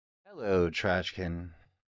Hello, Trashkin.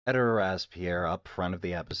 Editor Raspierre up front of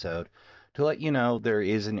the episode to let you know there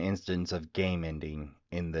is an instance of game ending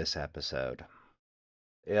in this episode.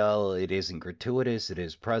 Well, it isn't gratuitous, it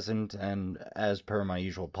is present, and as per my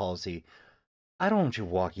usual policy, I don't want you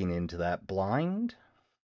walking into that blind.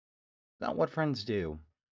 Not what friends do.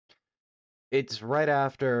 It's right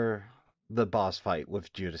after the boss fight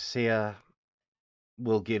with Judecca.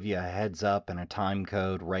 We'll give you a heads up and a time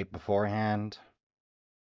code right beforehand.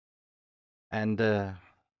 And,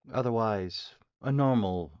 otherwise, a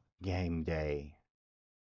normal game day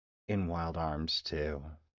in Wild Arms 2.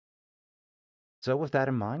 So with that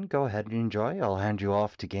in mind, go ahead and enjoy. I'll hand you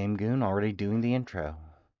off to Game Goon already doing the intro.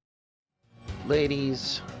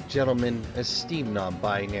 Ladies, gentlemen, esteemed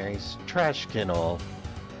non-binaries, trashkin all,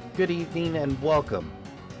 good evening and welcome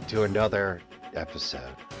to another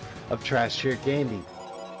episode of Trash Tier Gaming.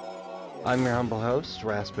 I'm your humble host,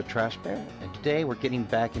 Raspa Trashbear, and today we're getting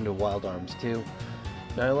back into Wild Arms 2.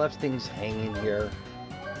 Now I left things hanging here.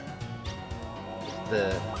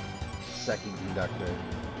 The second conductor.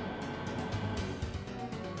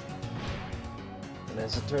 And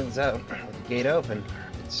as it turns out, with the gate open,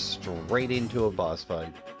 it's straight into a boss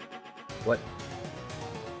fight.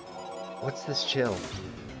 What's this chill?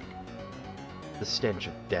 The stench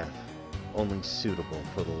of death, only suitable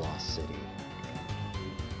for the lost city.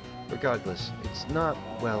 Regardless, it's not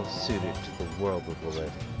well suited to the world of the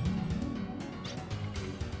living.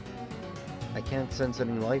 I can't sense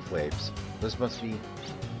any life waves. This must be...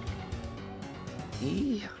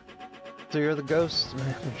 So you're the ghost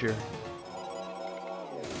manager.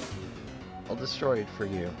 I'll destroy it for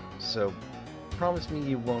you, so promise me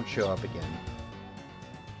you won't show up again.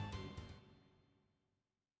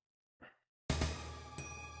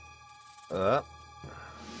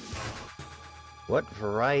 What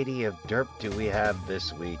variety of derp do we have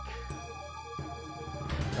this week?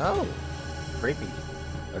 Oh, creepy.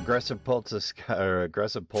 Aggressive poltergeist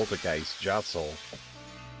jostle.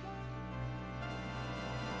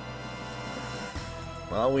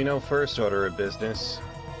 Well, we know first order of business.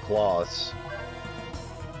 Claws.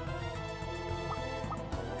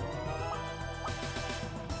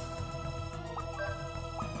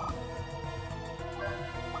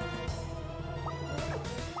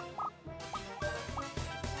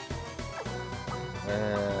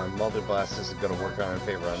 Multi-blast isn't going to work on in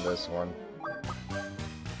favor on this one.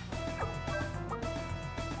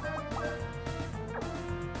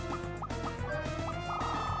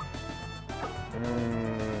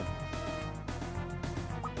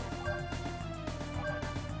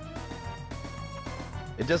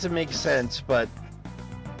 It doesn't make sense, but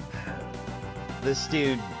this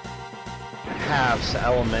dude halves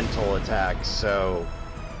elemental attacks, so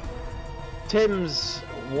Tim's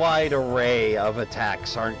wide array of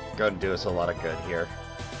attacks aren't going to do us a lot of good here.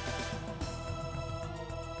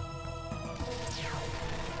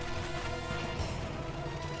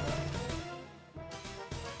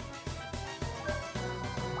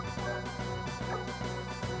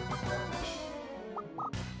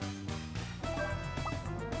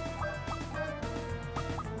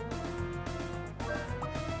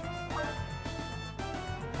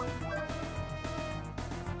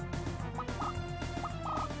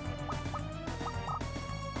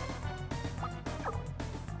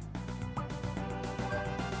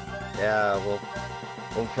 Yeah,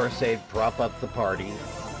 we'll first aid prop up the party.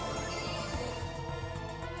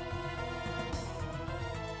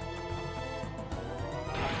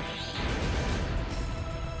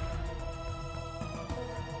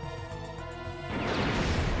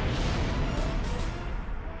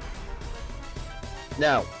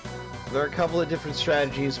 Now, there are a couple of different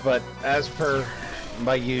strategies, but as per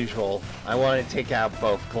my usual, I want to take out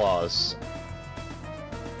both claws.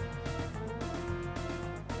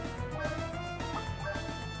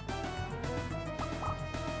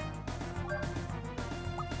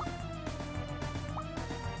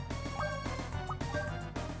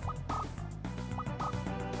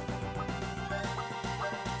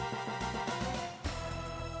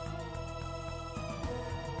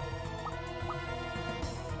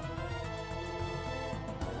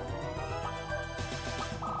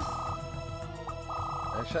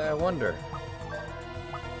 Actually, I wonder.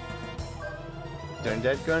 Is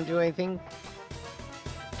Undead gonna do anything?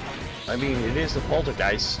 I mean, it is the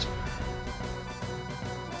poltergeist.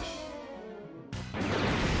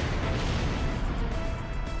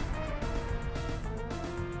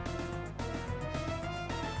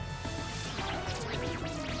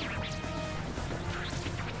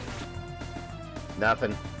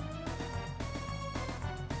 Nothing.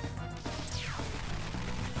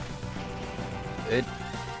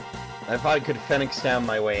 If I could Phoenix down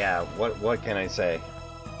my way out, what can I say?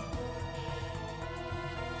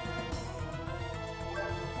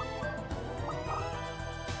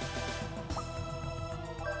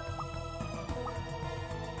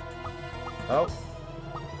 Oh.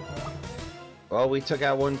 Well, we took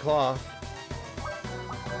out one claw.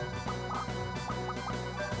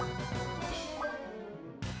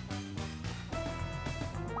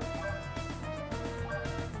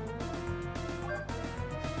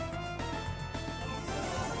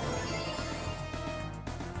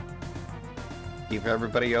 Keep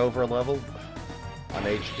everybody over leveled on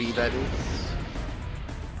HP, that is.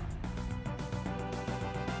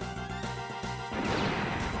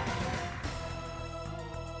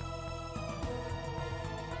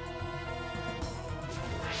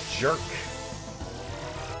 Jerk.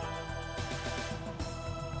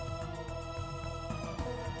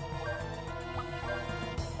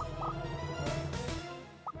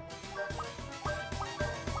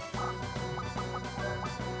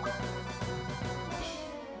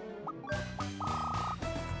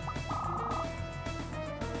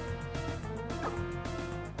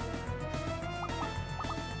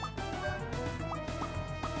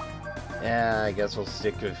 Yeah, I guess we'll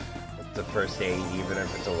stick with the first aid, even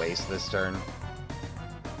if it's a waste this turn.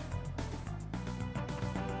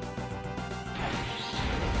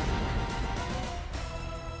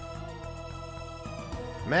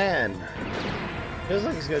 Man, feels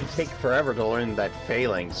like it's gonna take forever to learn that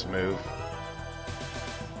phalanx move.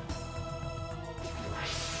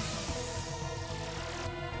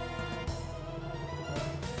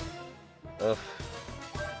 Ugh.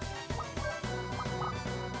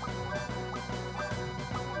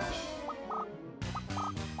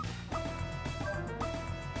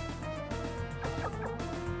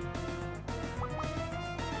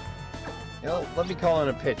 You know, let me call in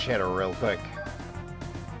a pitch hitter real quick.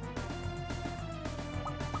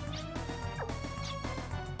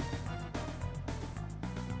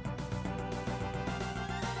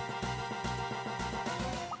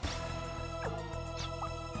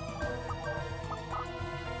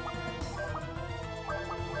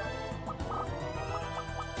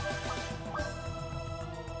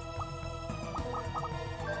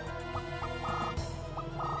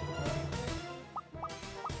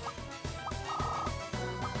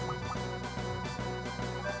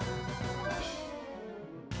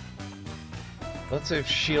 Let's see if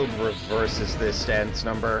shield reverses this stance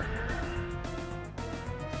number.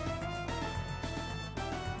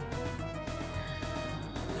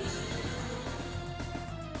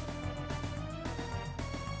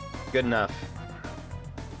 Good enough.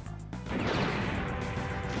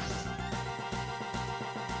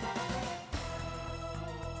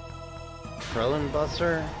 Krillin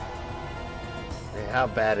Buster? Hey, how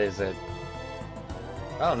bad is it?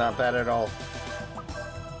 Oh, not bad at all.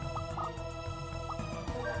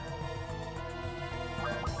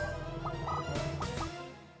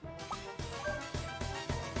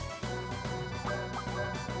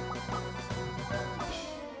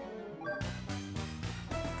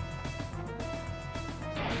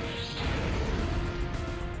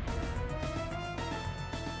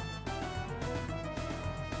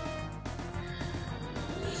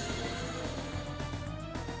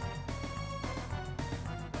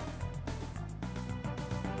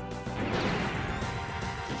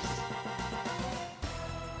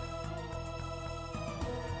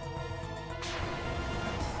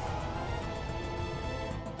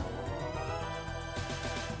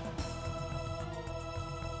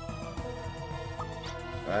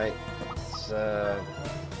 Alright, let's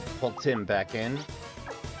pull Tim back in.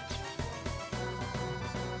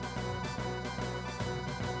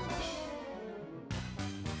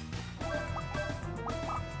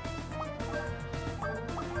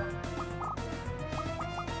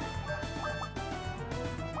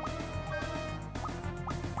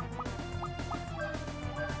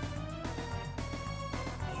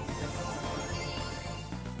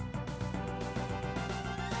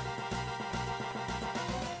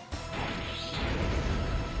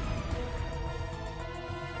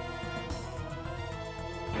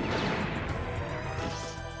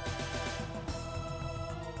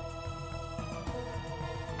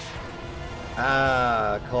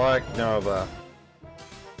 Ah, Clark Nova.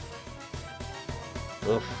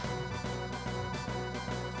 Oof.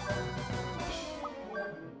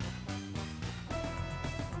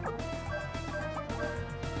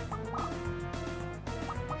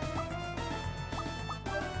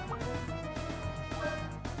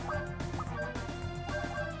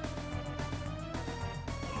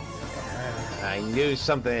 I knew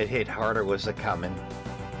something that hit harder was a coming.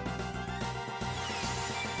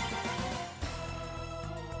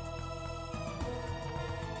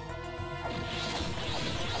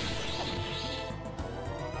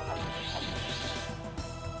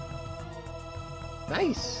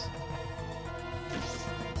 Nice!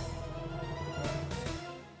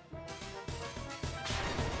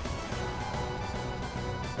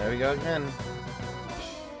 There we go again.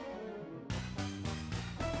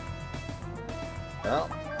 Well.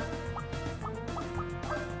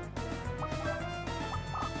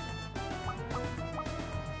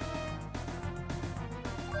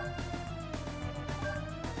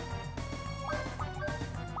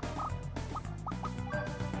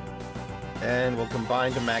 And we'll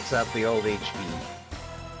combine to max out the old HP.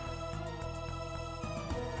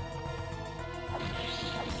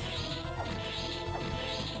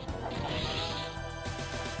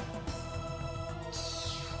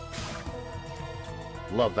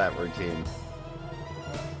 Love that routine.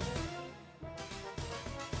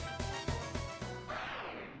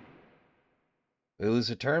 We lose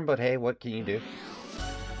a turn, but hey, what can you do?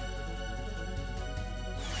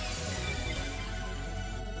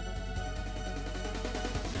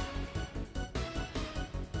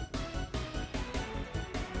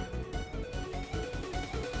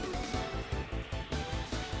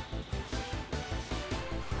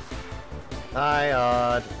 Hi,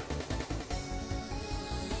 Odd.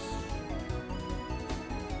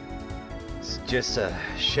 It's just a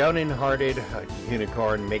shonen-hearted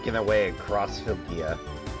unicorn making their way across Philgia.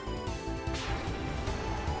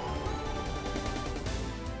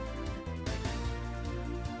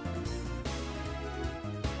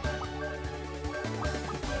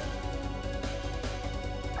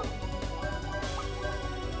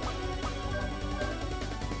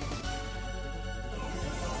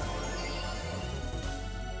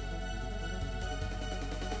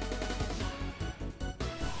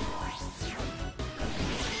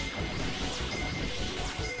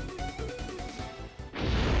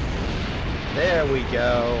 There we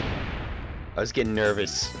go. I was getting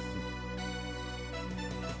nervous.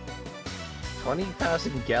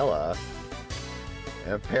 20,000 Gela.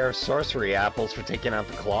 And a pair of sorcery apples for taking out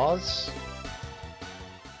the claws.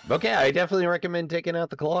 Okay, I definitely recommend taking out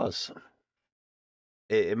the claws.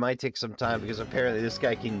 It might take some time because apparently this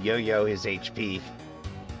guy can yo-yo his HP.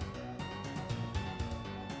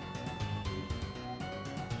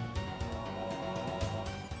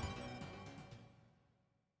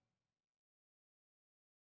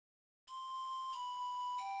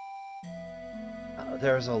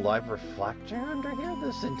 There's a live reflector under here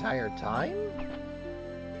this entire time?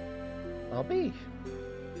 I'll be.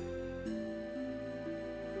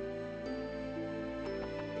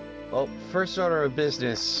 Well, first order of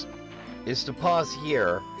business is to pause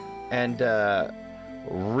here and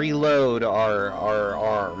reload our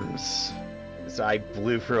arms. So I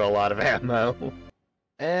blew through a lot of ammo.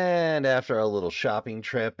 And after a little shopping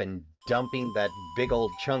trip and dumping that big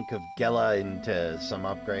old chunk of Gela into some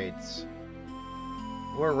upgrades,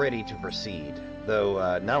 we're ready to proceed,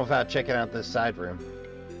 though not without checking out this side room.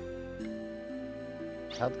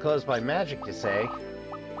 Not closed by magic, you say?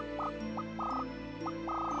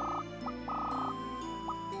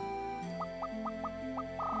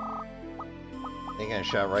 I think I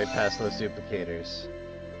shot right past those duplicators.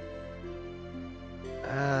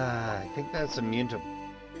 I think that's immune to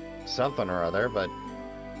something or other, but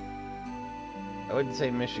I wouldn't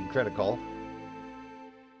say mission critical.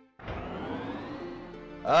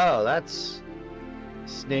 Oh, that's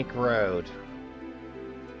Snake Road.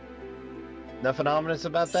 Nothing ominous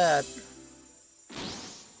about that.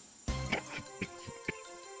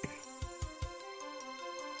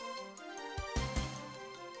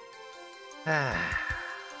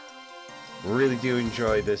 Really do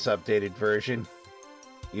enjoy this updated version,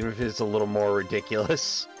 even if it's a little more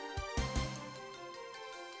ridiculous.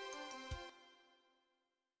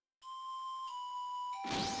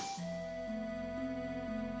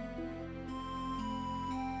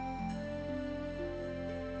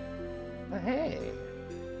 Hey.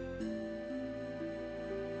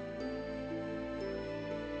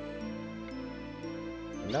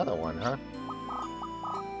 Another one, huh?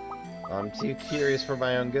 I'm too curious for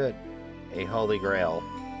my own good. A holy grail.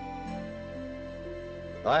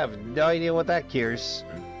 I have no idea what that cures.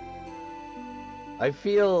 I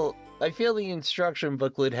feel the instruction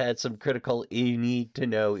booklet had some critical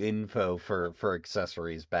need-to-know info for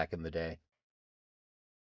accessories back in the day.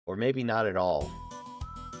 Or maybe not at all.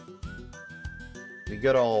 The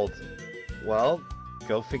good old, well,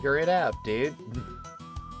 go figure it out, dude.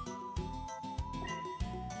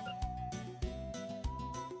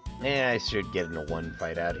 I should get into one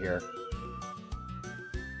fight out here.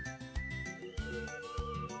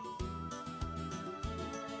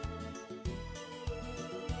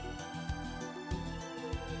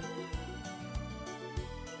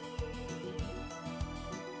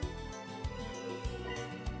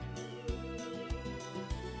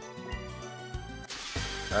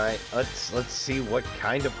 Alright, let's see what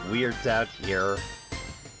kind of weird's out here.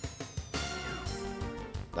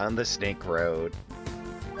 On the Snake Road.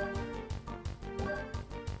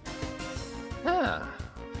 Ah,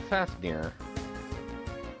 Fafnir.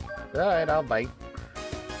 Alright, I'll bite.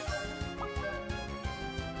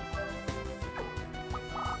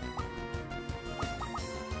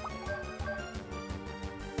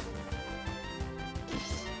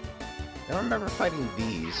 I don't remember fighting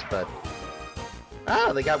these, but...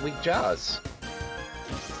 Ah, they got weak jaws.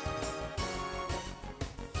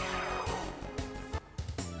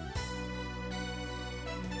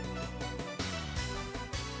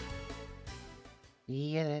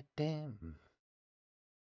 Yeah, damn.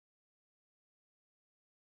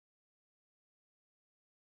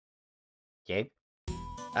 Okay.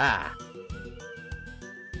 Ah.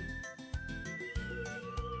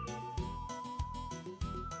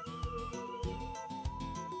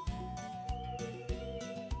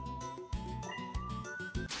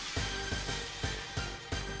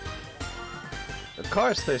 Of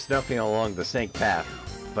course, there's nothing along the snake path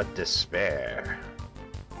but despair.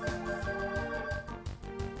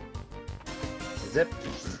 Zip.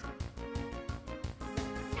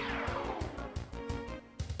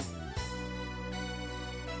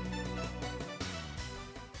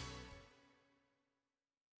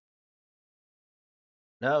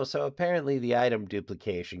 No, so apparently the item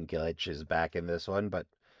duplication glitch is back in this one, but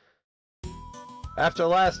after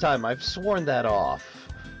last time, I've sworn that off.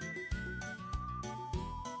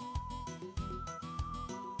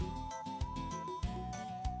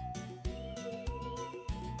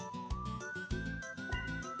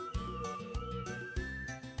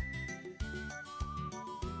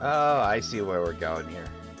 Oh, I see where we're going here.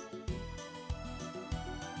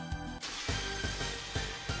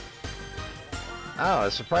 Oh,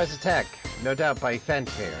 a surprise attack. No doubt by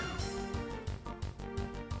Fenfair.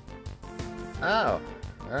 Oh,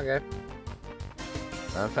 okay.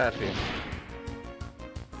 Not Fatfield.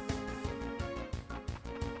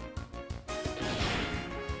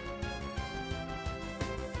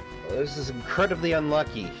 This is incredibly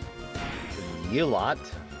unlucky. You lot.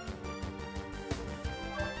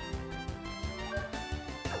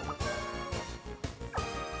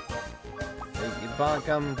 You bonk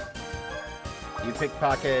them. You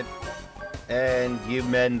pickpocket, and you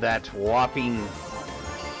mend that whopping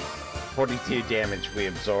 42 damage we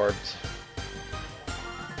absorbed.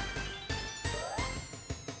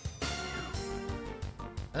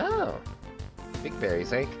 Oh, big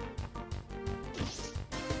berries, eh?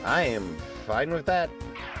 I am fine with that.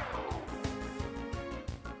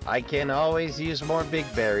 I can always use more big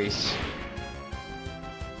berries.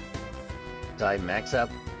 So I max out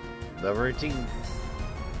the routine.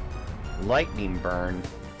 Lightning burn.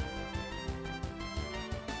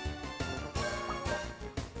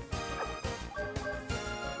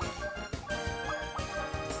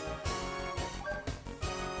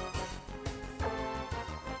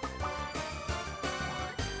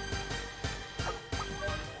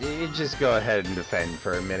 You just go ahead and defend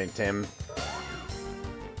for a minute, Tim.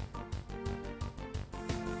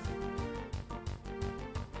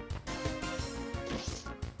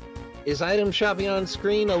 Is item shopping on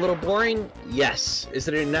screen a little boring? Yes. Is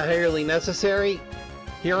it entirely necessary?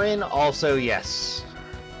 Herein, also yes.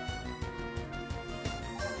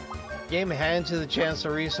 Game hands you the chance to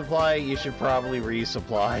resupply, you should probably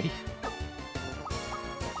resupply.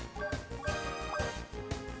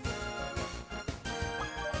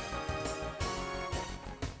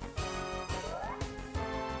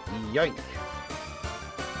 Yoink.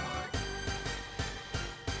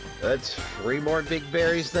 That's 3 more big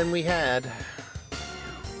berries than we had.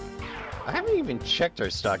 I haven't even checked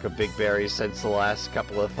our stock of big berries since the last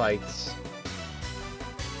couple of fights.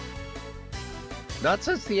 Not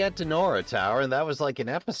since the Antenora Tower, and that was like an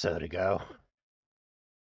episode ago.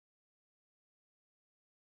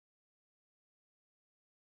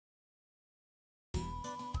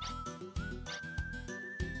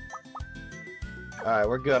 Alright,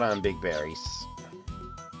 we're good on big berries.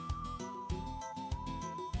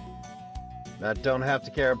 Now, don't have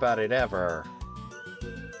to care about it ever.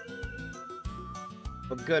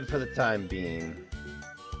 But good for the time being.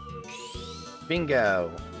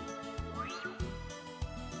 Bingo!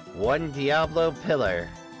 1 Diablo pillar.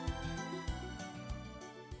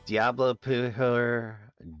 Diablo pillar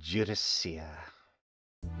Judecca.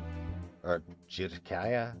 Or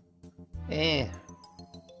Judecca?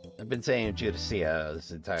 I've been saying Judecca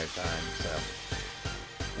this entire time, so...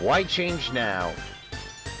 Why change now?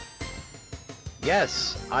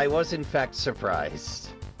 Yes, I was in fact surprised.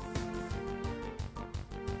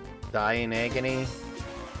 Die in agony.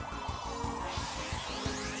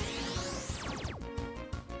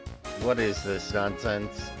 What is this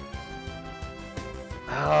nonsense?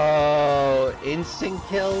 Oh, instant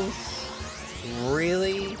kills?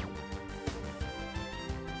 Really?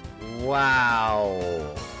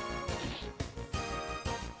 Wow.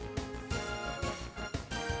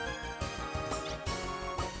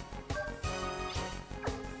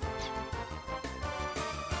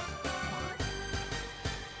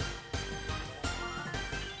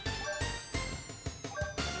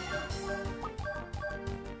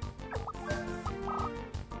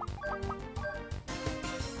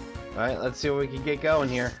 Alright, let's see what we can get going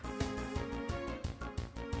here.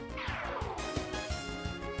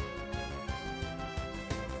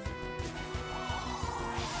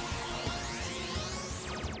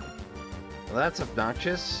 Well, that's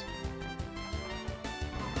obnoxious.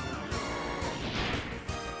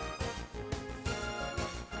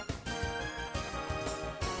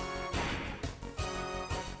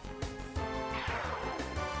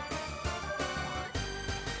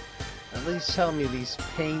 At least tell me these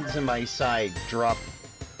pains in my side drop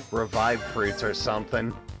revived fruits or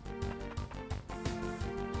something.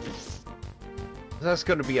 That's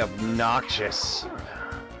gonna be obnoxious.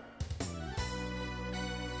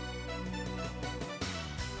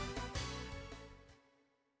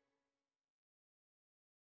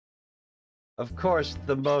 Of course,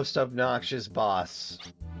 the most obnoxious boss.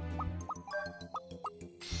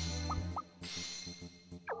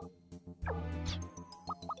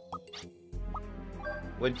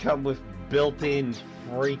 Would come with built-in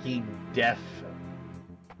freaking death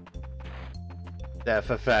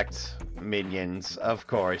effect minions, of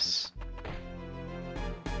course.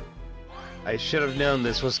 I should have known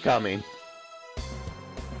this was coming.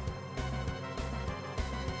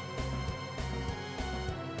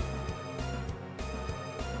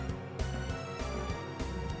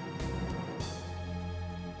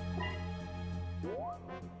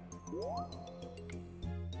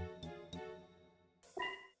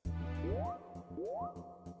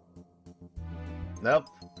 Nope.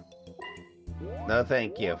 No,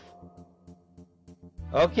 thank you.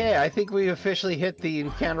 Okay, I think we officially hit the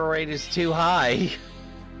encounter rate is too high.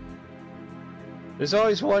 There's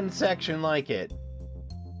always one section like it.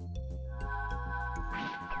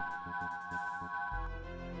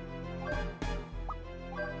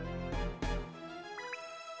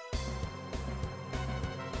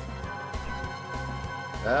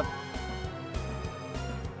 Up.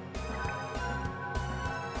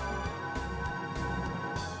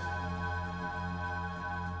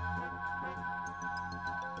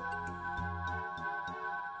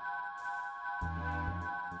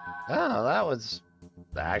 Oh, that was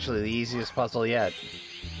actually the easiest puzzle yet.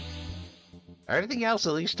 Everything else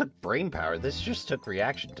at least took brain power. This just took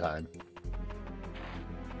reaction time.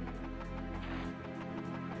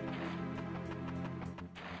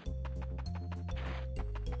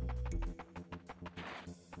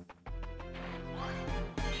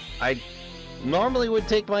 I normally would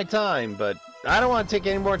take my time, but I don't want to take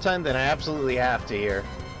any more time than I absolutely have to here.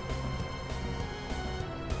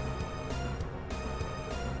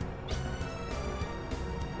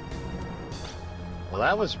 Well,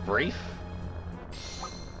 that was brief.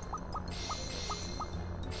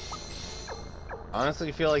 Honestly,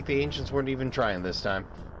 I feel like the ancients weren't even trying this time.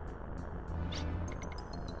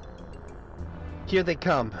 Here they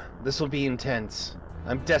come. This will be intense.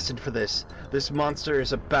 I'm destined for this. This monster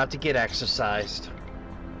is about to get exercised.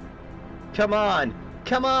 Come on!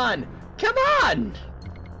 Come on! Come on!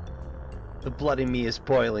 The blood in me is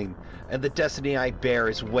boiling, and the destiny I bear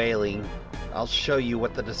is wailing. I'll show you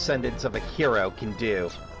what the descendants of a hero can do.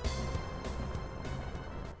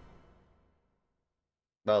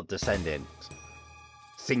 Well, descendant.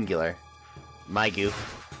 Singular. My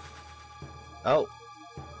goof. Oh.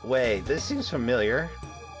 Wait, this seems familiar.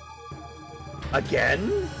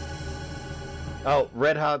 Again? Oh,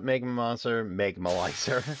 Red Hot Magma Monster,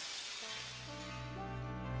 Magmalizer.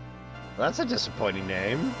 That's a disappointing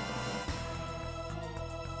name.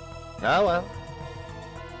 Oh well.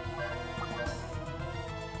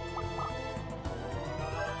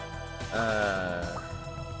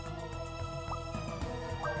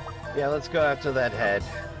 Yeah, let's go after that head.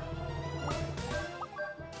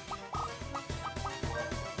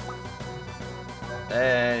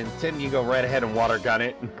 And Tim, you go right ahead and water gun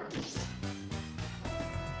it.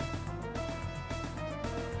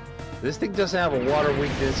 This thing doesn't have a water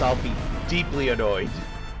weakness, I'll be deeply annoyed.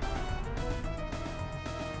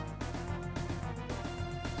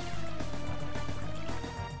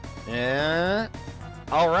 Yeah.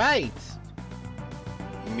 Alright.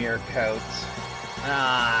 Mirror coat.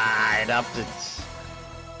 Ah,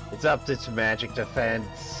 it's upped its magic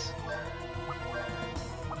defense.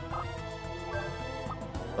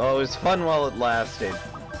 Oh, it was fun while it lasted.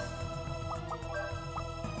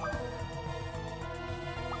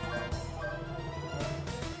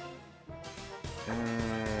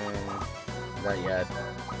 Not yet.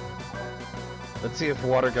 Let's see if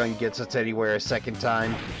water gun gets us anywhere a second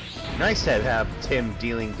time. Nice to have Tim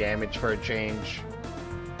dealing damage for a change.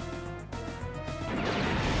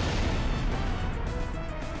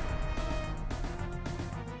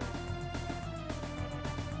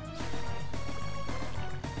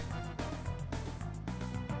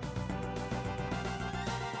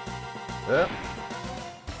 Oh.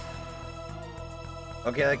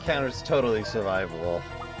 Okay, that counter's totally survivable.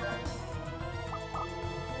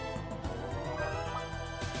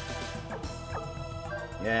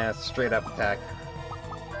 Yeah, straight up attack.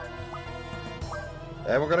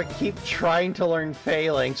 And we're gonna keep trying to learn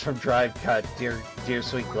phalanx from Drive Cut, dear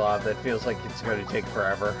sweet Glob. That feels like it's gonna take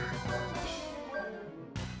forever.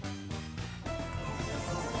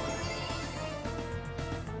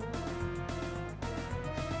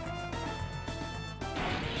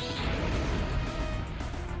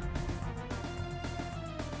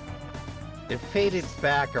 It faded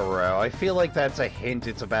back a row. I feel like that's a hint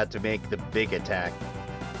it's about to make the big attack.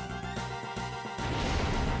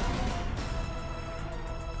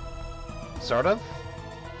 Sort of?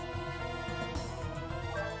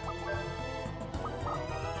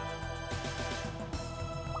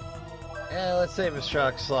 Yeah, let's save a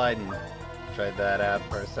shock slide and try that out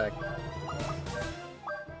for a sec.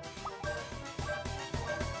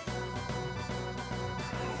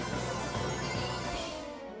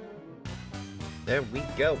 There we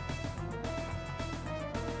go.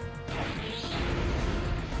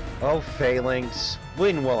 Oh, phalanx,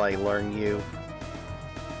 when will I learn you?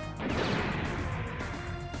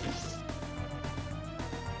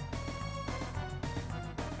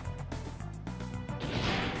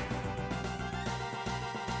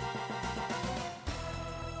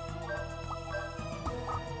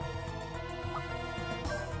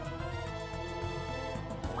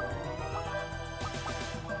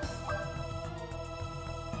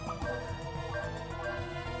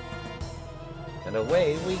 And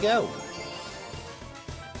away we go.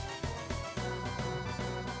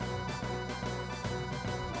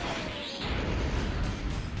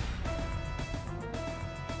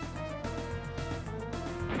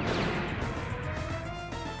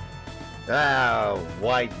 Ah,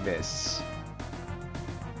 wide miss.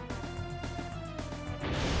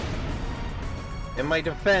 In my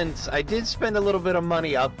defense, I did spend a little bit of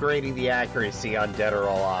money upgrading the accuracy on Dead or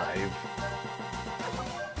Alive.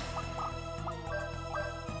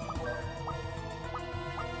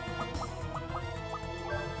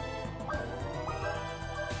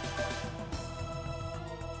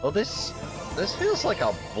 Well, this feels like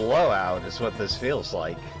a blowout, is what this feels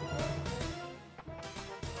like.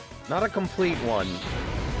 Not a complete one.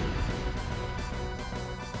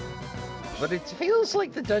 But it feels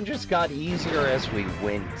like the dungeons got easier as we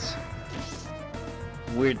went.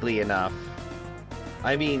 Weirdly enough.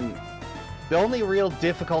 I mean, the only real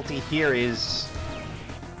difficulty here is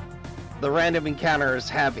the random encounters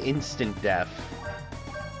have instant death.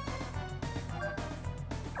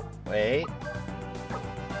 Wait.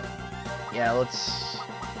 Yeah, let's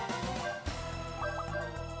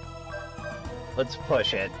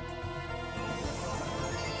push it.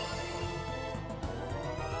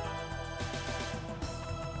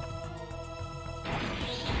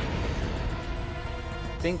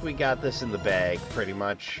 I think we got this in the bag, pretty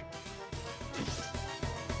much.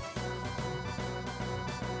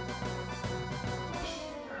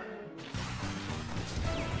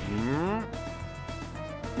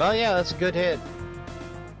 Well, yeah, that's a good hit.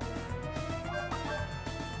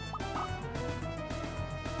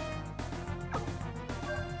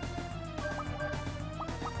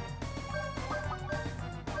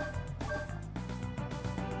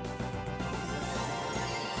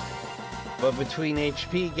 But between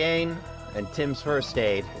HP gain and Tim's first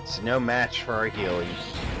aid, it's no match for our healing.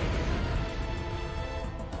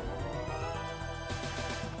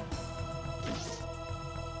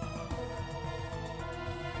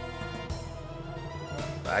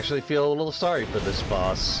 I actually feel a little sorry for this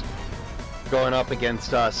boss going up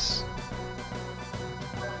against us.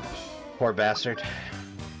 Poor bastard.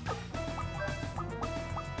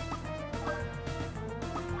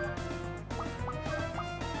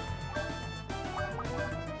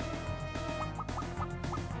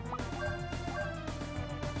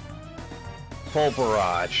 Full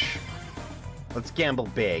barrage. Let's gamble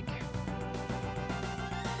big.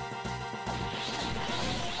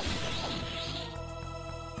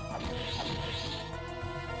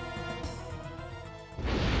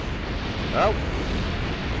 Oh.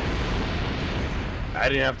 I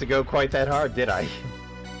didn't have to go quite that hard, did I?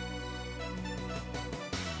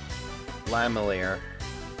 Lamelier.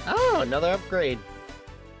 Oh, another upgrade.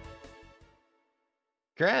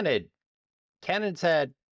 Granted, Cannon's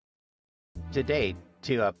had, to date,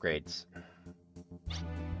 2 upgrades.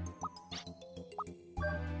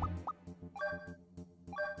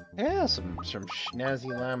 Yeah, some snazzy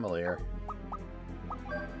Lamelier.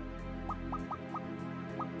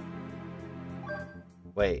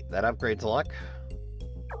 Wait, that upgrades luck?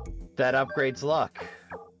 That upgrades luck.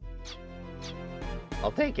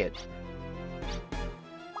 I'll take it.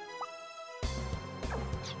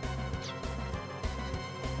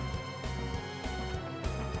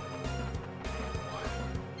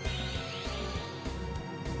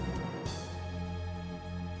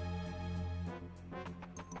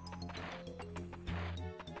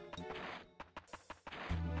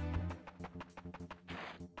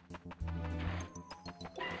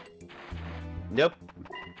 Nope.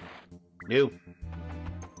 Nope.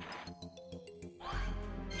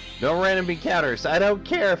 No random encounters. I don't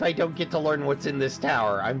care if I don't get to learn what's in this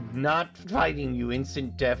tower. I'm not fighting you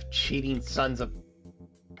instant death cheating sons of...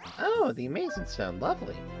 Oh, the amazing stone.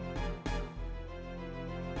 Lovely.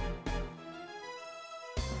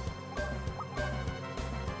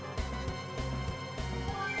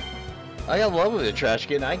 I got love with the trash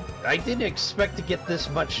can. I didn't expect to get this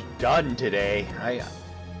much done today.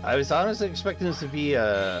 I was honestly expecting this to be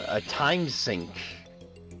a time sink.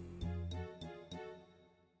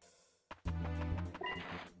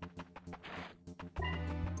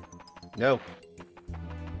 No.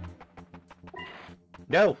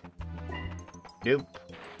 No. Nope.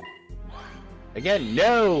 Again,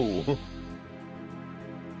 no!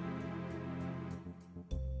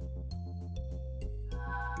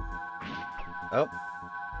 Oh.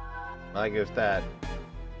 I go with that.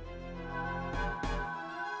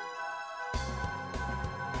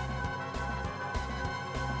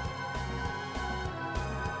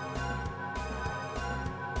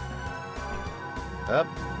 Up.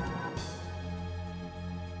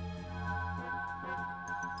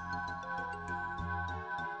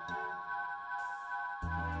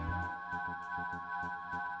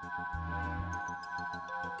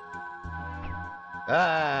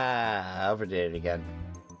 Ah, overdid it again.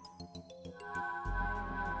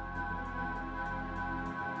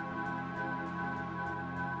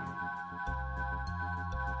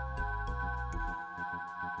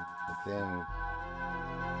 Then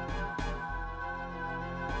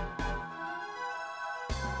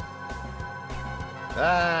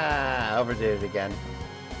overdid it again.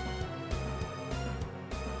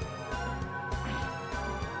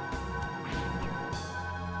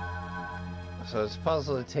 So it's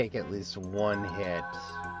possible to take at least one hit.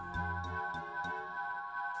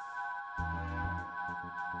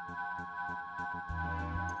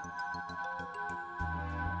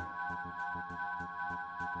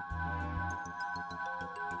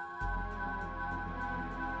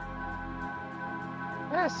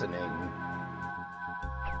 Fascinating.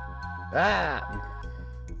 Ah!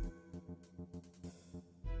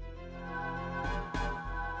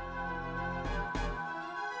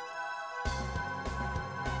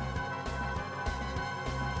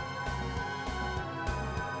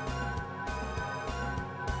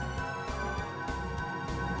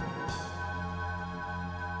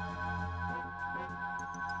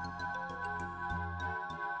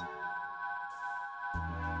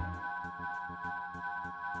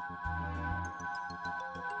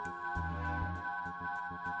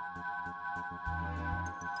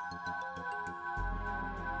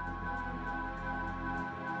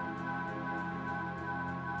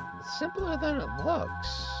 Simpler than it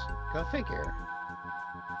looks. Go figure.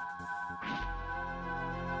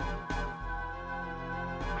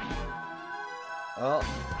 Oh.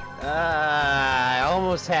 I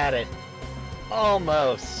almost had it.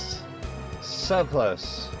 Almost. So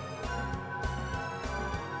close.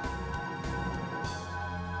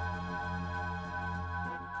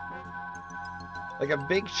 Like a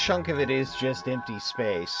big chunk of it is just empty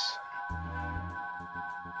space.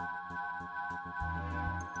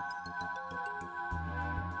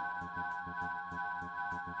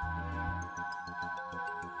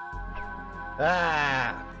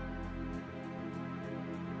 Ah!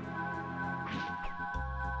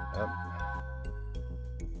 Oh.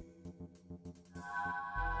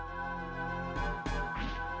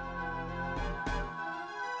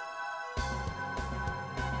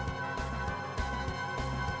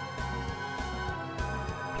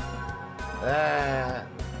 Ah!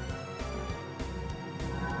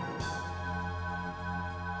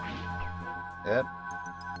 Yep.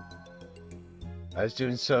 I was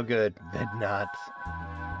doing so good, then not.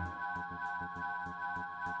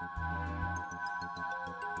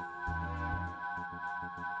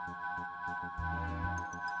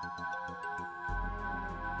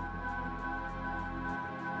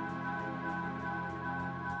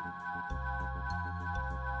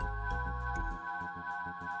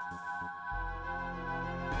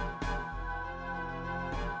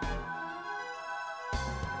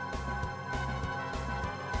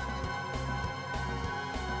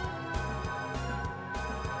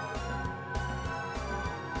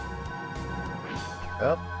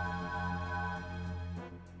 Oh.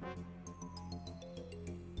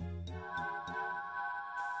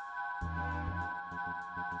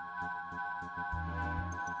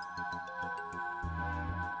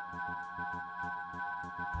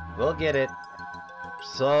 We'll get it.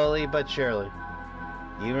 Slowly but surely.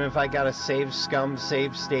 Even if I gotta save scum,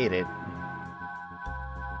 save state it.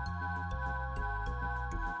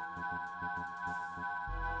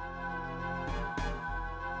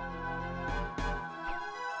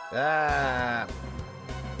 Ah.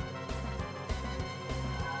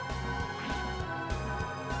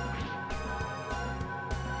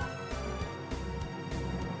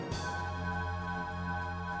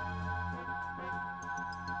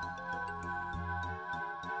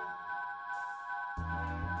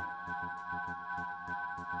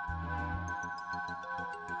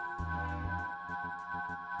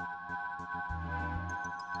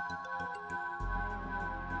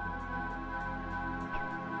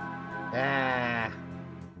 Ah.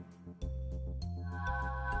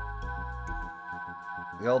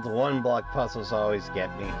 The old one-block puzzles always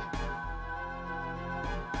get me.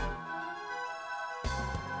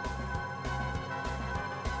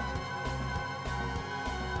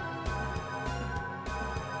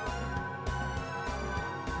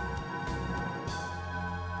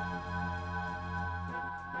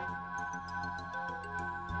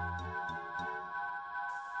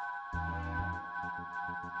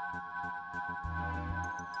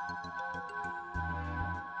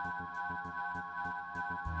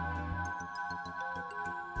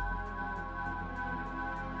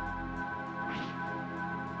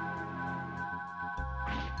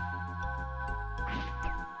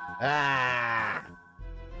 Ah!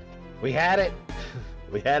 We had it!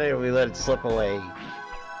 We had it and we let it slip away.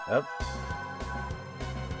 Up.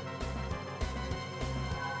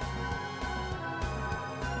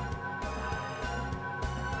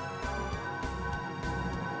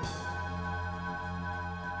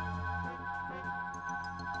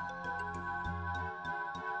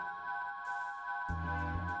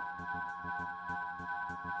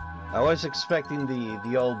 I was expecting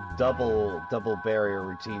the old double barrier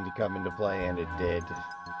routine to come into play, and it did.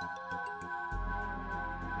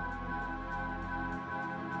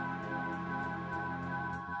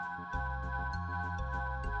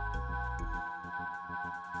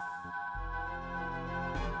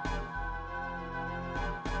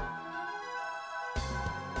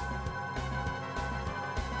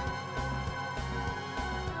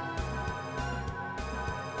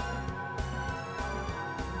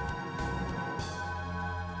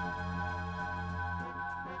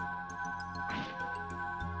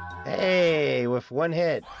 Hey, with one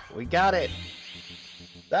hit, we got it.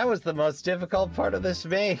 That was the most difficult part of this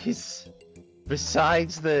maze.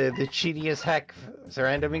 Besides the cheaty as heck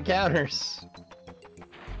random encounters.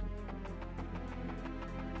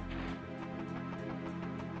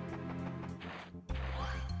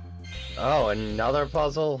 Oh, another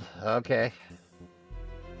puzzle? Okay.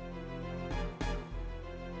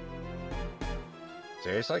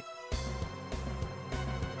 Seriously?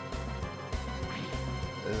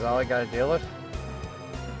 This is all I gotta deal with?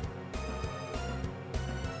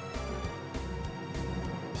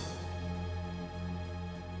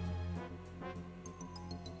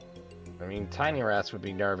 I mean, tiny rats would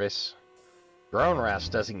be nervous. Grown rats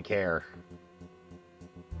doesn't care.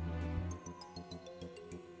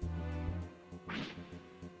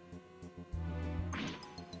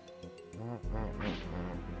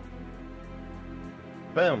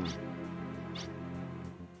 Boom.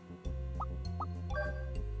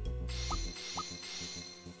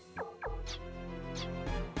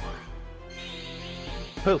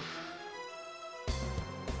 Poof.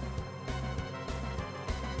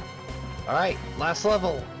 Alright, last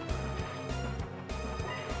level.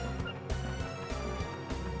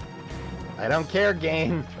 I don't care,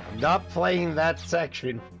 game. I'm not playing that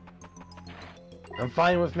section. I'm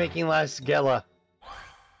fine with making last Gela.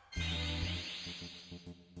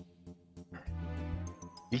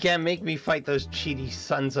 You can't make me fight those cheaty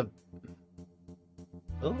sons of...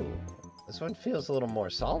 Ooh, this one feels a little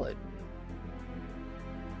more solid.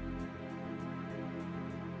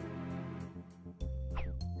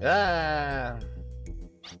 Ah!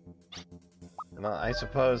 Well, I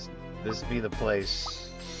suppose this be the place.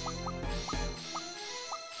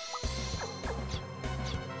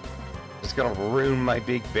 It's gonna ruin my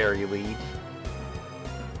big berry lead.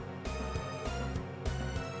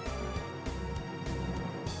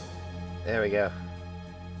 There we go.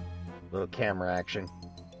 Little camera action.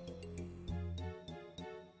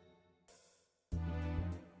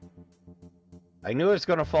 I knew it was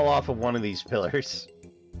gonna fall off of one of these pillars.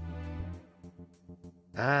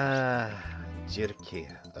 Ah,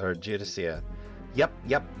 Judecca, or Judecca.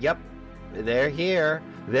 Yep. They're here.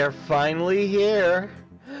 They're finally here.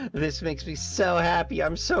 This makes me so happy.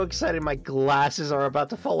 I'm so excited my glasses are about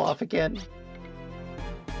to fall off again.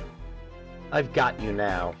 I've got you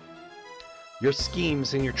now. Your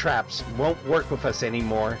schemes and your traps won't work with us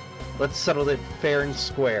anymore. Let's settle it fair and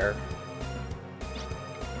square.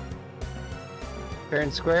 Fair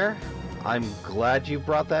and square? I'm glad you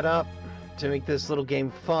brought that up. To make this little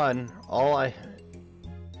game fun, all I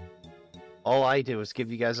do is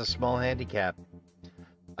give you guys a small handicap.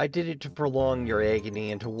 I did it to prolong your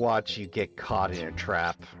agony and to watch you get caught in a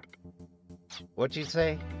trap. What'd you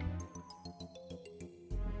say?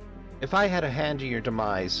 If I had a hand in your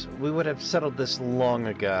demise, we would have settled this long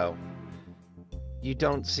ago. You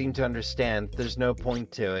don't seem to understand. There's no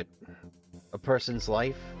point to it. A person's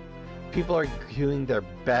life? People are doing their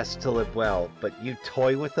best to live well, but you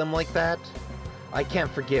toy with them like that? I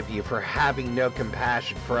can't forgive you for having no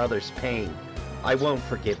compassion for others' pain. I won't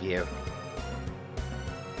forgive you.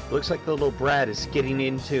 Looks like the little brat is getting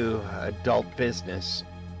into adult business.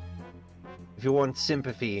 If you want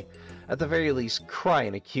sympathy, at the very least, cry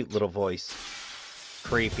in a cute little voice.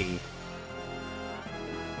 Creepy.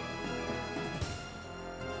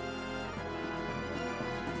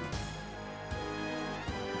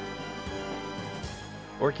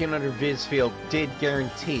 Working under Visfield did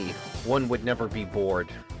guarantee one would never be bored.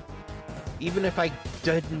 Even if I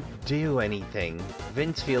didn't do anything,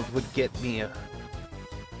 Vincefield would get me a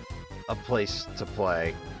place to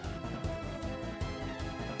play.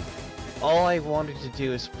 All I wanted to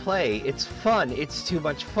do is play. It's fun. It's too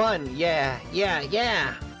much fun. Yeah.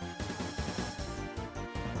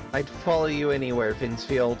 I'd follow you anywhere,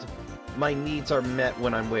 Vincefield. My needs are met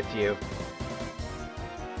when I'm with you.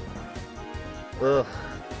 Ugh.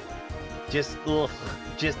 Just,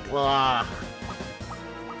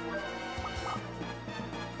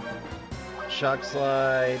 Shock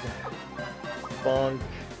slide. Bonk.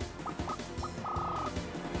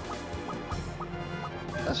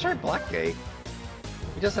 Let's try Blackgate.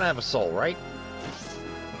 He doesn't have a soul, right?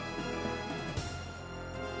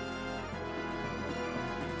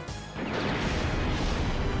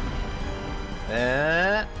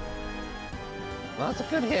 Well, that's a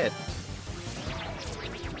good hit.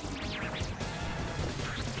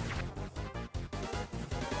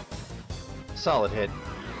 Solid hit.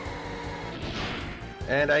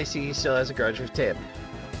 And I see he still has a grudge with Tim.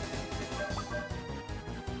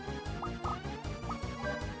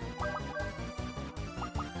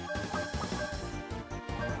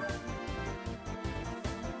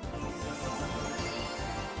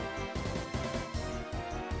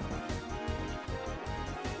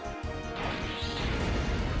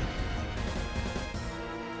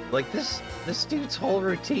 Like, this dude's whole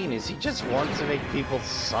routine is he just wants to make people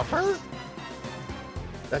suffer?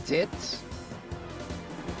 That's it?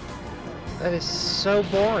 That is so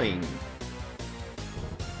boring.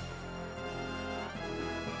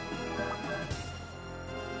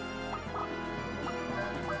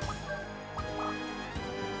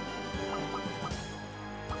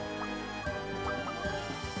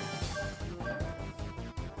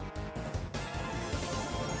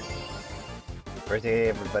 Birthday,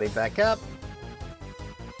 everybody back up.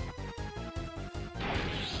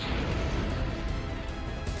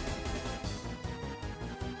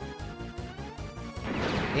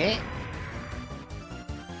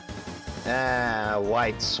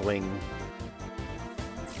 Wide swing.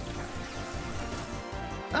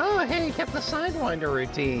 Oh, hey, he kept the Sidewinder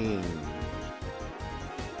routine.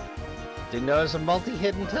 Didn't know it was a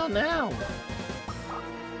multi-hit until now.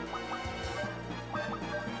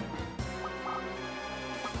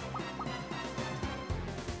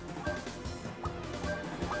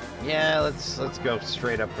 Yeah, let's go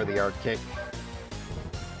straight up for the arc kick.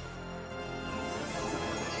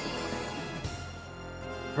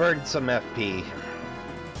 Burn some FP.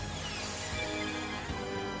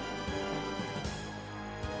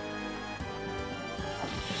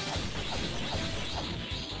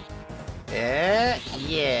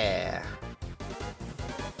 Yeah.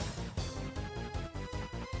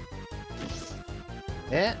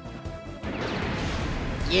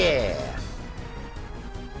 Yeah!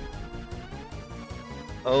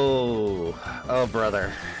 Oh,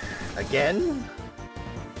 brother. Again?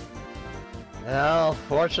 Well,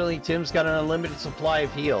 fortunately, Tim's got an unlimited supply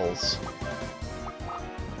of heals.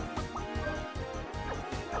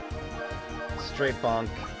 Straight bonk.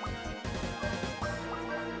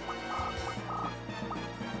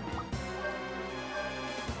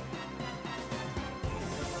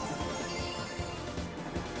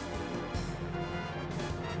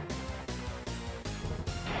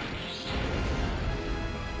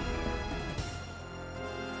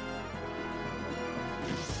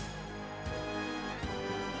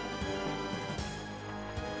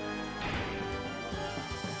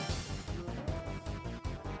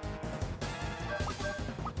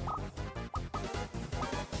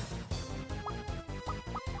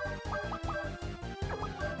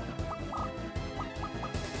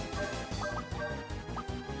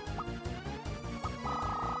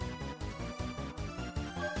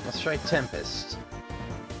 Let's try Tempest.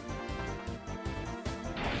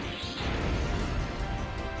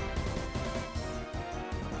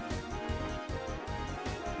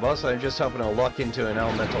 Mostly I'm just hoping to luck into an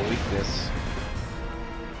elemental weakness.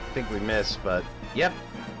 I think we missed, but yep.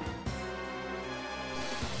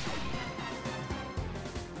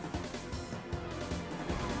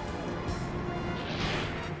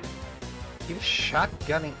 Keep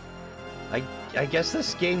shotgunning. I guess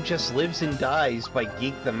this game just lives and dies by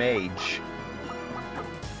Geek the Mage.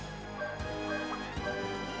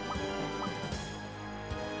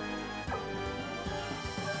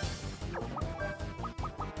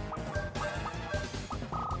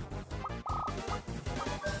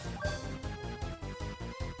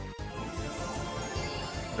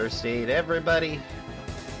 First aid, everybody.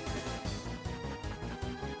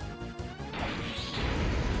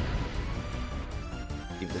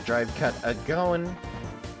 Keep the drive cut going.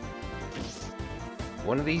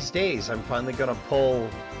 One of these days, I'm finally gonna pull...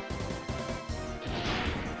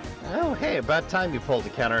 Oh, hey, about time you pulled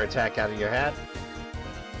the counterattack out of your hat.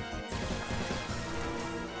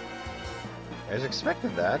 I was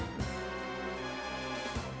expecting that.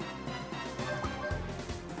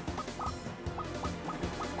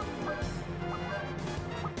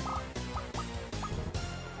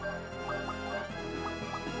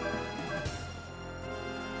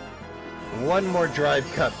 One more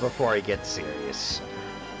drive cut before I get serious.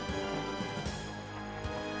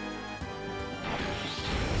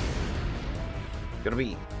 Gonna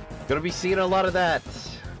be seeing a lot of that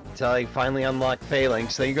until I finally unlock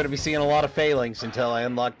Phalanx. Then you're gonna be seeing a lot of Phalanx until I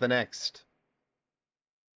unlock the next.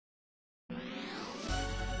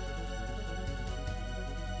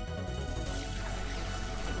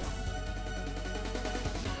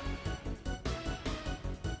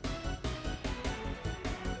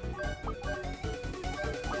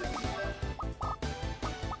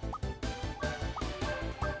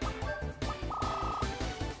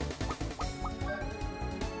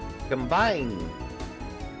 Combine!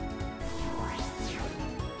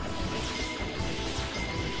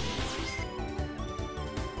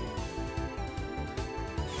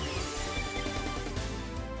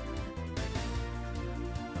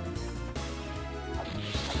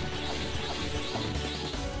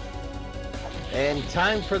 And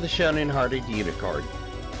time for the Shonen-Hearted Unicorn.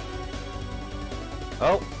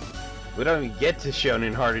 Oh, we don't even get to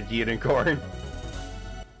Shonen-Hearted Unicorn.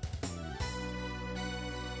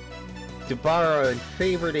 To borrow a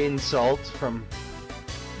favorite insult from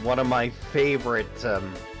one of my favorite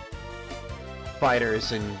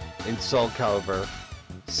fighters in Soul Calibur,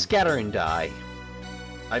 Scatter and Die.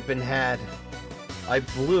 I've been had. I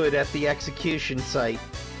blew it at the execution site.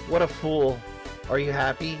 What a fool. Are you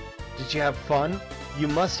happy? Did you have fun? You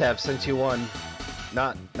must have since you won.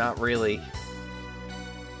 Not really.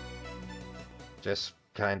 Just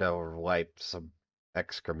kinda wiped some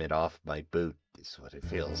excrement off my boot. Is what it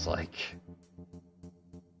feels like.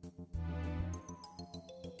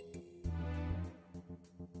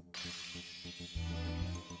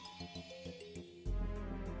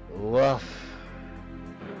 Woof.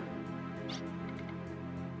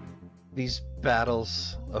 These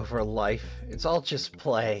battles over life, it's all just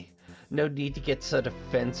play. No need to get so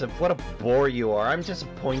defensive. What a bore you are. I'm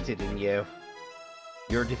disappointed in you.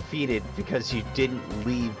 You're defeated because you didn't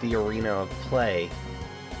leave the arena of play.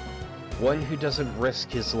 One who doesn't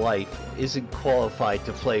risk his life isn't qualified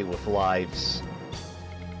to play with lives.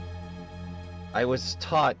 I was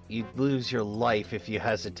taught you'd lose your life if you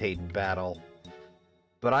hesitate in battle.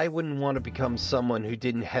 But I wouldn't want to become someone who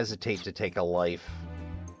didn't hesitate to take a life.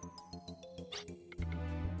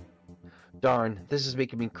 Darn, this is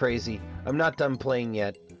making me crazy. I'm not done playing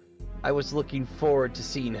yet. I was looking forward to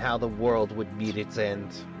seeing how the world would meet its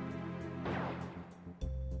end.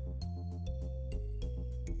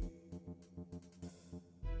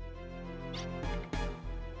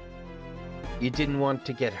 You didn't want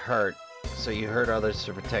to get hurt, so you hurt others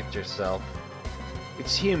to protect yourself.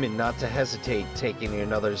 It's human not to hesitate taking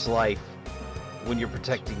another's life when you're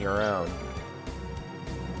protecting your own.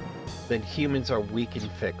 Then humans are weak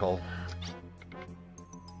and fickle.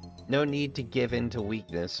 No need to give in to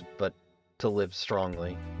weakness, but to live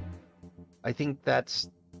strongly. I think that's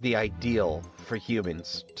the ideal for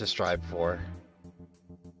humans to strive for.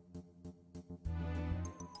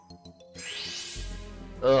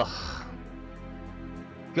 Ugh.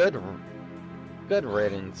 Good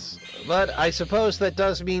riddance. But I suppose that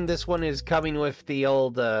does mean this one is coming with the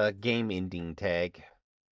old game ending tag.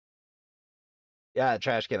 Yeah,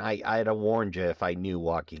 Trashkin, I'd have warned you if I knew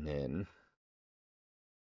walking in.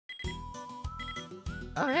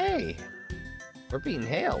 Oh, hey! We're being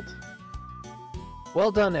hailed.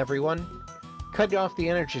 Well done, everyone. Cutting off the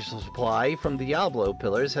energy supply from the Diablo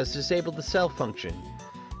pillars has disabled the cell function.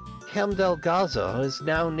 Hemidall Gazzo is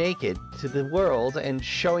now naked to the world and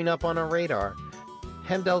showing up on our radar.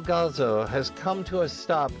 Hemidall Gazzo has come to a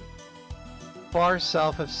stop far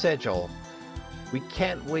south of Sigil. We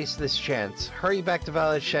can't waste this chance. Hurry back to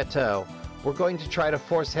Valley Chateau. We're going to try to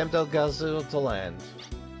force Hemidall Gazzo to land.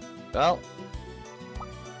 Well,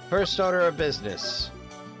 first order of business.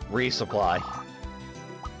 Resupply.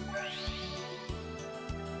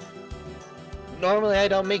 Normally I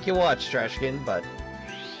don't make you watch, Trashkin, but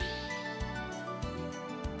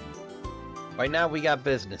right now we got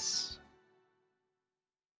business.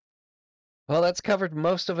 Well, that's covered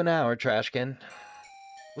most of an hour, Trashkin.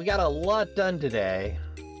 We got a lot done today.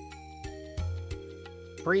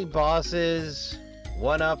 3 bosses,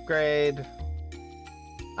 1 upgrade.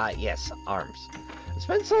 Yes, arms. It's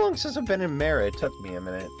been so long since I've been in Mara, it took me a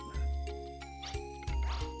minute.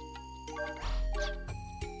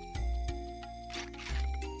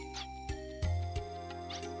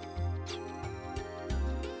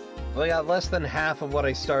 Well, I got less than half of what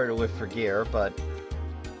I started with for gear, but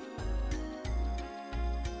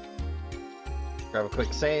grab a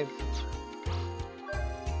quick save.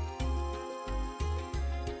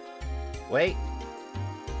 Wait.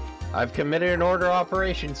 I've committed an order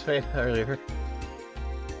operations failure.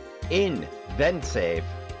 Then save.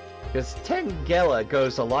 Because 10 Gela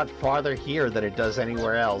goes a lot farther here than it does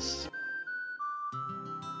anywhere else.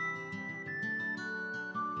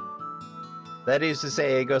 That is to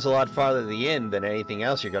say, it goes a lot farther to the inn than anything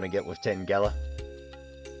else you're going to get with 10 Gela.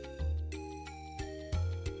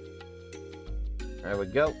 There we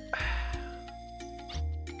go.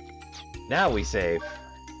 Now we save.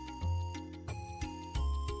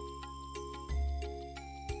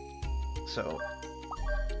 So,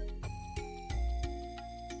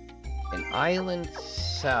 an island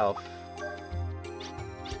south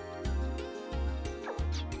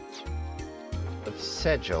of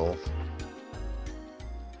Sigil.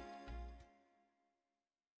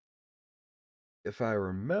 If I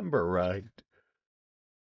remember right.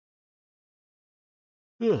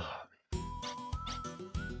 Ugh.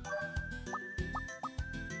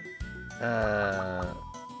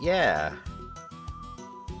 Yeah.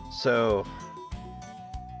 So,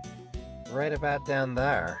 right about down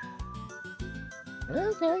there.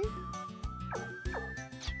 Okay.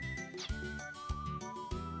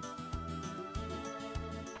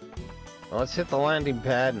 Well, let's hit the landing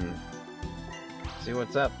pad and see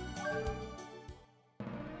what's up.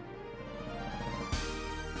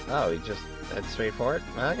 Oh, he just head straight for it?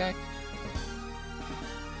 Okay.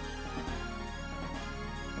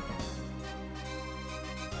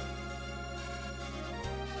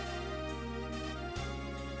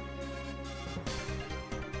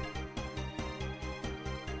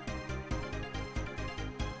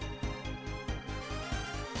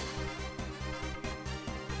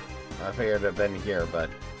 I figured it'd have been here, but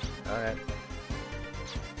alright.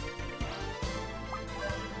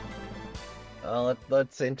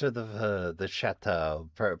 Let's enter the chateau.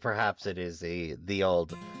 Perhaps it is the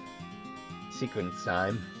old sequence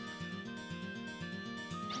time.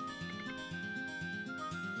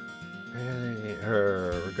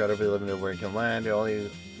 Regrettably limited where you can land. Only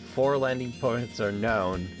 4 landing points are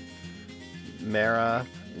known. Mara,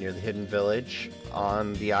 near the hidden village,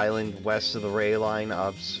 on the island west of the ray line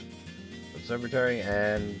of Observatory,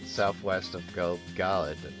 and southwest of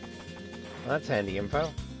Galad. Well, that's handy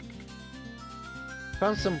info.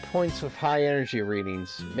 Found some points with high energy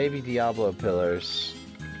readings. Maybe Diablo pillars.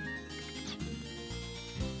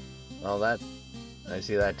 Well, I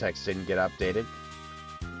see that text didn't get updated.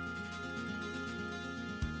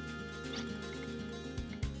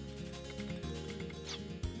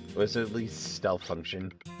 Was at least stealth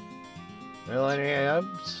function. Well, any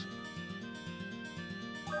items?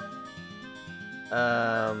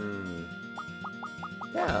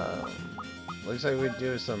 Yeah. Looks like we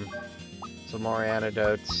do some more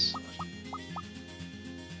antidotes.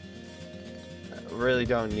 Really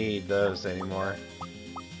don't need those anymore.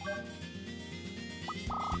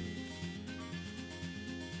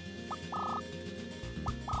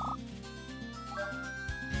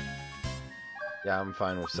 Yeah, I'm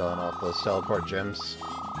fine with selling off those teleport gems.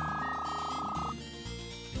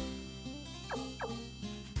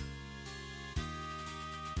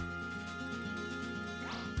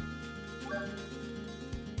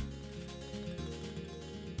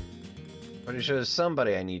 Pretty sure there's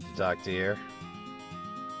somebody I need to talk to here.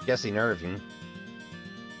 Guessing Irving.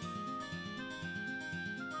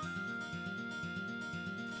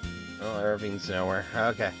 Oh, Irving's nowhere.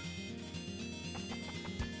 Okay.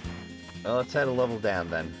 Well, let's head a level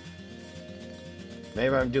down then.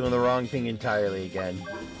 Maybe I'm doing the wrong thing entirely again.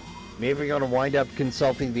 Maybe we're gonna wind up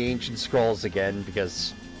consulting the ancient scrolls again,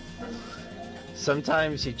 because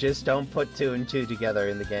sometimes you just don't put 2 and 2 together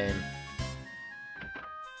in the game.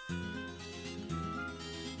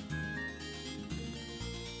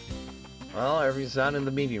 Well, Irving's not in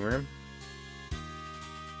the meeting room.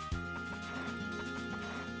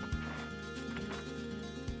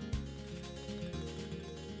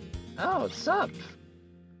 Oh, what's up?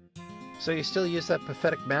 So you still use that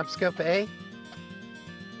pathetic map scope, eh?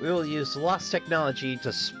 We will use lost technology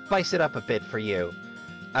to spice it up a bit for you.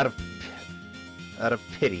 Out of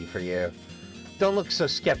pity for you. Don't look so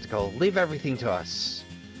skeptical. Leave everything to us.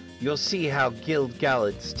 You'll see how Guild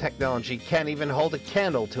Galad's technology can't even hold a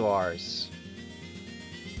candle to ours.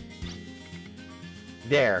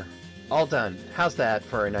 There. All done. How's that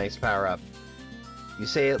for a nice power-up? You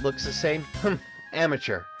say it looks the same?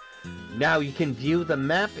 Amateur. Now you can view the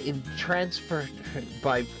map in transfer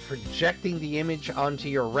by projecting the image onto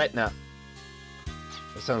your retina.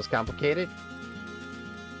 That sounds complicated.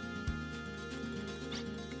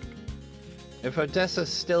 If Odessa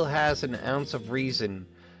still has an ounce of reason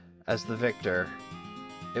as the victor,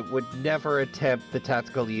 it would never attempt the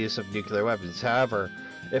tactical use of nuclear weapons. However,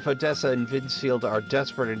 if Odessa and Vincefield are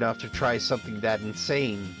desperate enough to try something that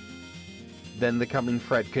insane, then the coming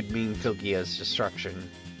threat could mean Filgia's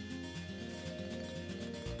destruction.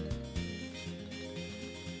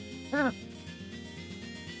 Huh.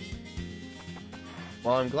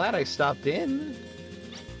 Well, I'm glad I stopped in.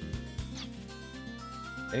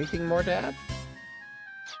 Anything more to add?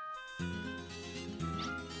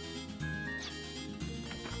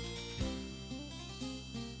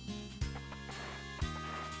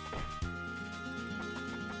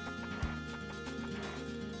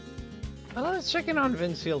 Well, let's check in on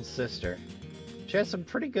Vincefield's sister. She had some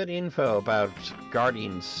pretty good info about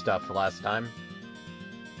Guardian stuff last time.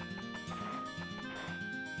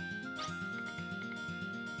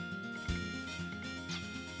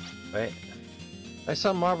 Wait. I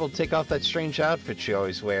saw Marvel take off that strange outfit she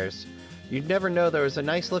always wears. You'd never know there was a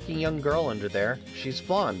nice-looking young girl under there. She's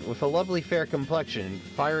blonde, with a lovely fair complexion and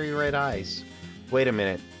fiery red eyes. Wait a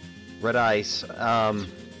minute. Red eyes,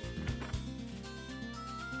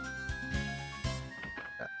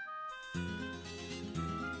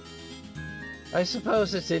 I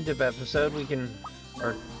suppose it's end of episode. We can...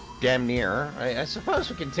 or damn near. I suppose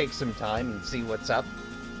we can take some time and see what's up.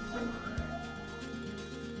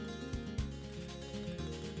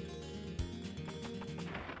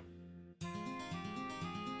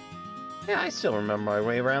 Yeah, I still remember my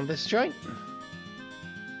way around this joint.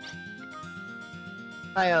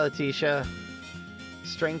 Hi, Alatisha.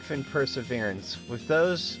 Strength and perseverance. With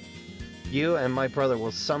those, you and my brother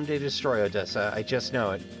will someday destroy Odessa. I just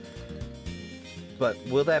know it. But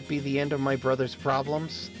will that be the end of my brother's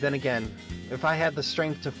problems? Then again, if I had the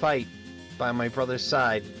strength to fight by my brother's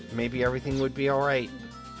side, maybe everything would be alright.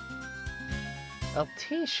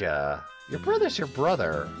 Alatisha, your brother's your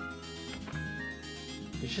brother.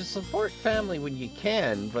 You should support family when you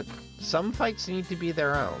can, but some fights need to be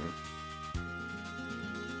their own.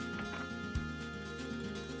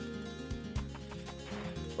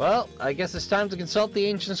 Well, I guess it's time to consult the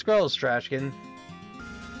ancient scrolls, Trashkin.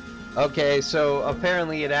 Okay, so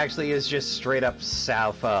apparently it actually is just straight up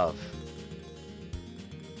south of.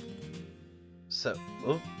 So,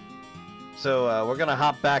 we're gonna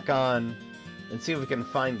hop back on and see if we can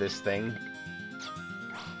find this thing.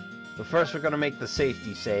 But first we're gonna make the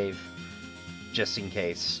safety save, just in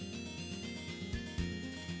case.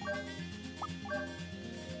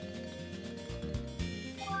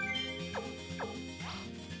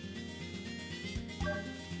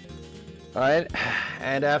 Alright,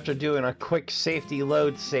 And after doing a quick safety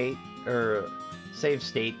load state, or save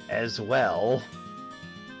state as well.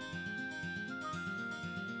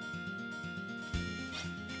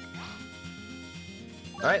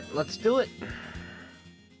 Alright, let's do it.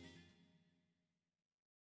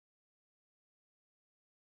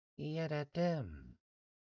 Yadadam.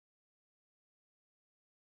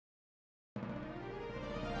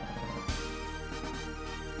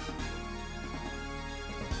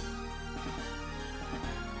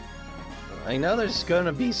 I know there's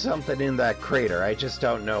gonna be something in that crater, I just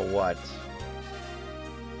don't know what.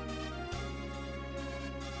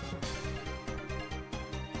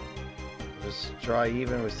 Just try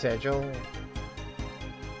even with Sigil.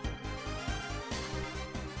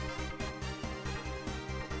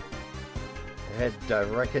 Head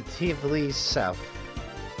directly south.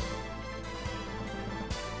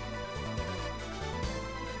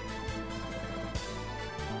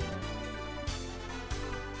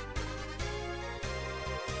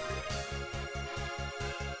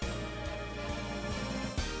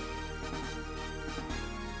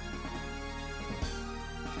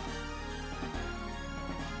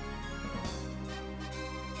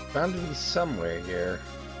 Bound to be somewhere here.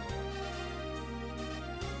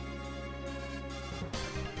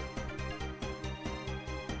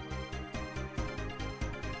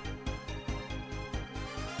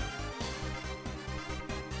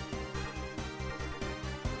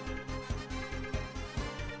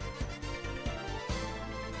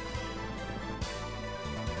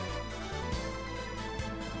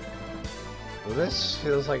 Well, this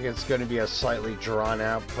feels like it's going to be a slightly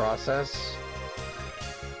drawn-out process.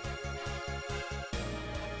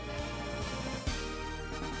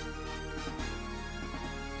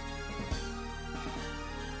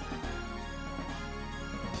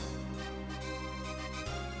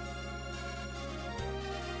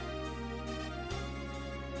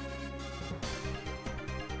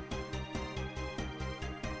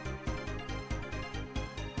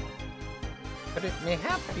 But it may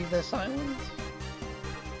have to be this island.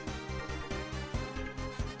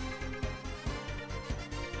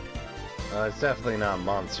 It's definitely not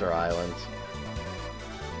Monster Island.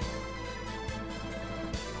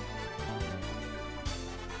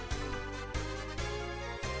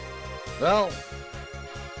 Well,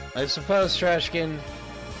 I suppose, Trashkin,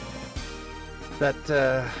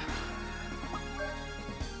 that,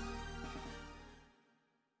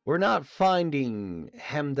 we're not finding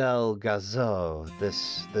Hemidall Gazzo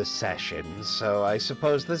this session, so I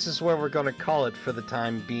suppose this is where we're going to call it for the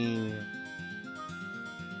time being.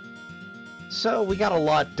 So, we got a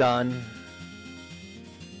lot done.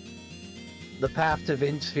 The path to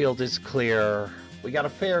Vincefield is clear. We got a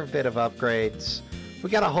fair bit of upgrades. We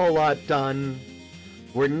got a whole lot done.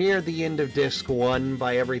 We're near the end of Disc 1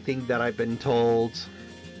 by everything that I've been told.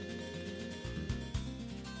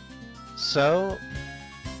 So,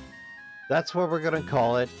 that's what we're going to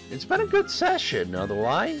call it. It's been a good session,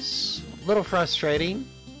 otherwise. A little frustrating.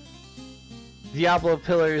 Diablo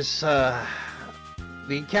Pillars,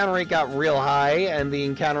 the encounter rate got real high, and the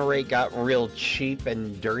encounter rate got real cheap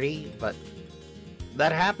and dirty, but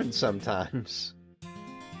that happens sometimes.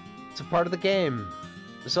 It's a part of the game.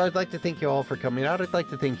 So I'd like to thank you all for coming out. I'd like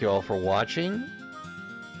to thank you all for watching.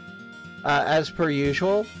 As per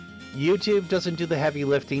usual, YouTube doesn't do the heavy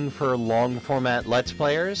lifting for long format Let's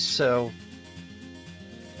Players, so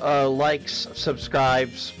likes,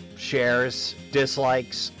 subscribes, shares,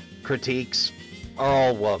 dislikes, critiques are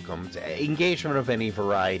all welcomed. Engagement of any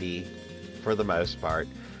variety, for the most part,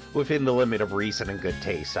 within the limit of reason and good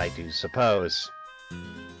taste, I do suppose.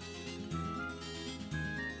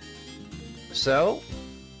 So,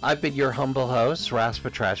 I've been your humble host,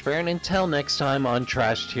 Raspa Trashbear, and until next time on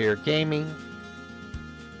Trash Tier Gaming,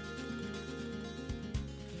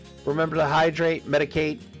 remember to hydrate,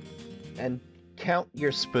 medicate, and count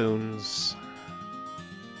your spoons.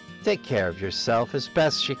 Take care of yourself as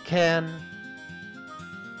best you can.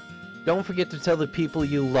 Don't forget to tell the people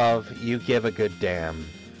you love you give a good damn.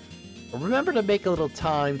 Remember to make a little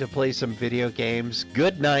time to play some video games.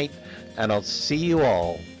 Good night, and I'll see you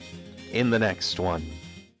all in the next one.